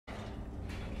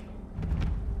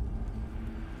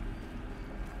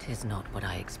'Tis not what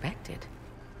I expected.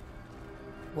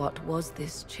 What was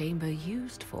this chamber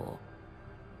used for?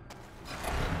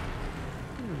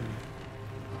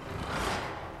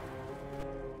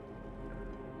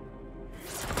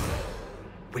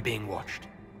 We're being watched.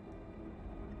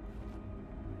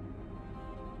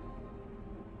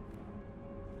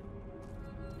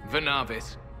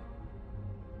 Venavis.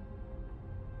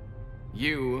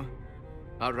 You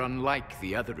are unlike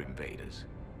the other invaders.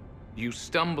 You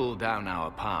stumble down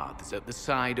our paths at the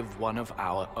side of one of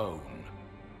our own.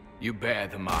 You bear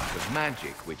the mark of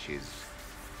magic, which is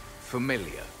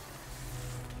familiar.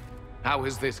 How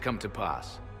has this come to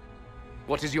pass?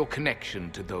 What is your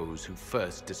connection to those who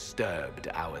first disturbed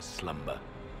our slumber?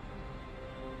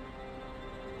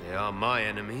 They are my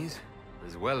enemies,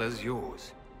 as well as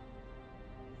yours.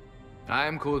 I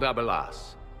am called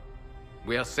Abelas.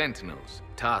 We are sentinels,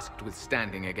 tasked with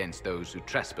standing against those who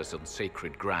trespass on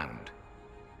sacred ground.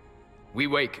 We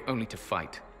wake only to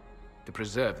fight, to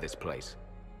preserve this place.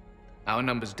 Our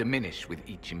numbers diminish with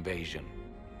each invasion.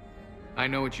 I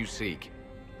know what you seek.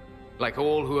 Like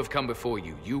all who have come before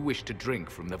you, you wish to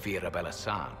drink from the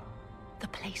Abelas. The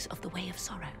place of the Way of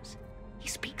Sorrows. He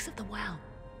speaks of the well.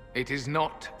 It is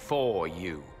not for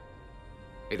you.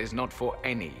 It is not for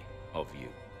any of you.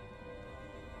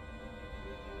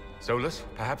 Solus,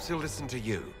 perhaps he'll listen to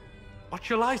you. What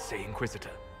shall I say,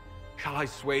 Inquisitor? Shall I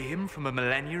sway him from a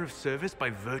millennia of service by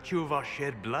virtue of our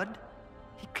shared blood?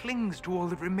 He clings to all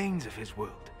that remains of his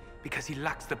world, because he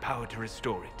lacks the power to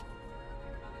restore it.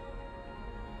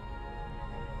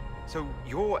 So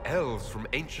you're elves from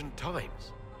ancient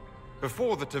times?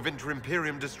 Before the Tevinter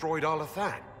Imperium destroyed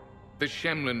Arlathan? The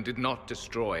Shemlen did not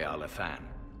destroy Arlathan.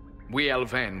 We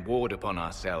Elven warred upon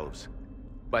ourselves.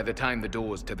 By the time the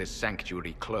doors to this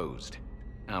sanctuary closed,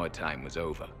 our time was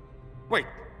over. Wait,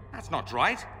 that's not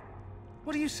right.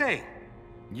 What are you saying?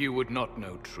 You would not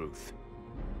know truth.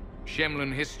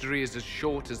 Shemlen history is as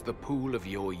short as the pool of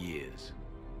your years.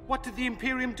 What did the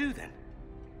Imperium do then?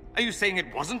 Are you saying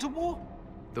it wasn't a war?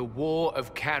 The war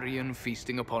of carrion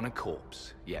feasting upon a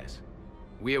corpse, yes.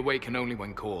 We awaken only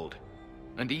when called,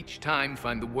 and each time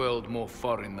find the world more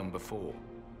foreign than before.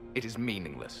 It is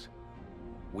meaningless.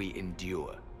 We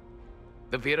endure.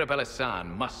 The Abelas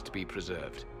must be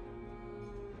preserved.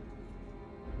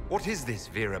 What is this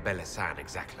Abelas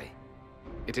exactly?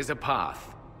 It is a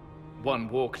path. One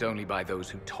walked only by those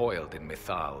who toiled in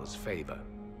Mithal's favor.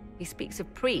 He speaks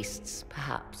of priests,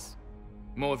 perhaps.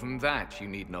 More than that, you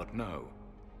need not know.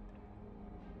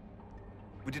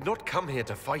 We did not come here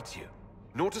to fight you,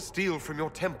 nor to steal from your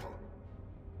temple.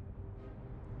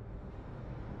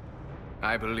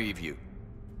 I believe you.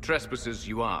 Trespassers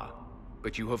you are,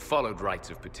 but you have followed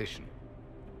rites of petition.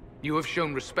 You have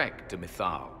shown respect to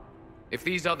Mithal. If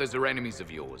these others are enemies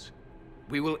of yours,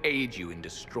 we will aid you in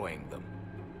destroying them.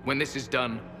 When this is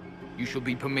done, you shall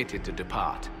be permitted to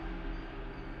depart.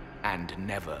 And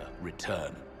never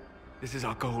return. This is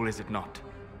our goal, is it not?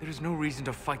 There is no reason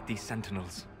to fight these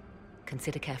sentinels.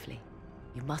 Consider carefully.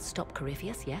 You must stop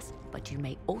Corypheus, yes, but you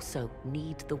may also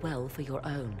need the well for your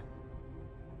own.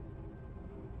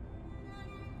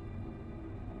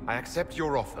 I accept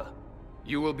your offer.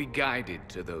 You will be guided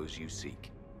to those you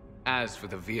seek. As for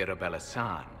the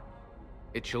Abelas,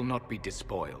 it shall not be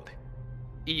despoiled.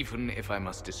 Even if I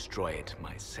must destroy it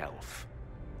myself.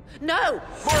 No!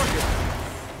 Morgan!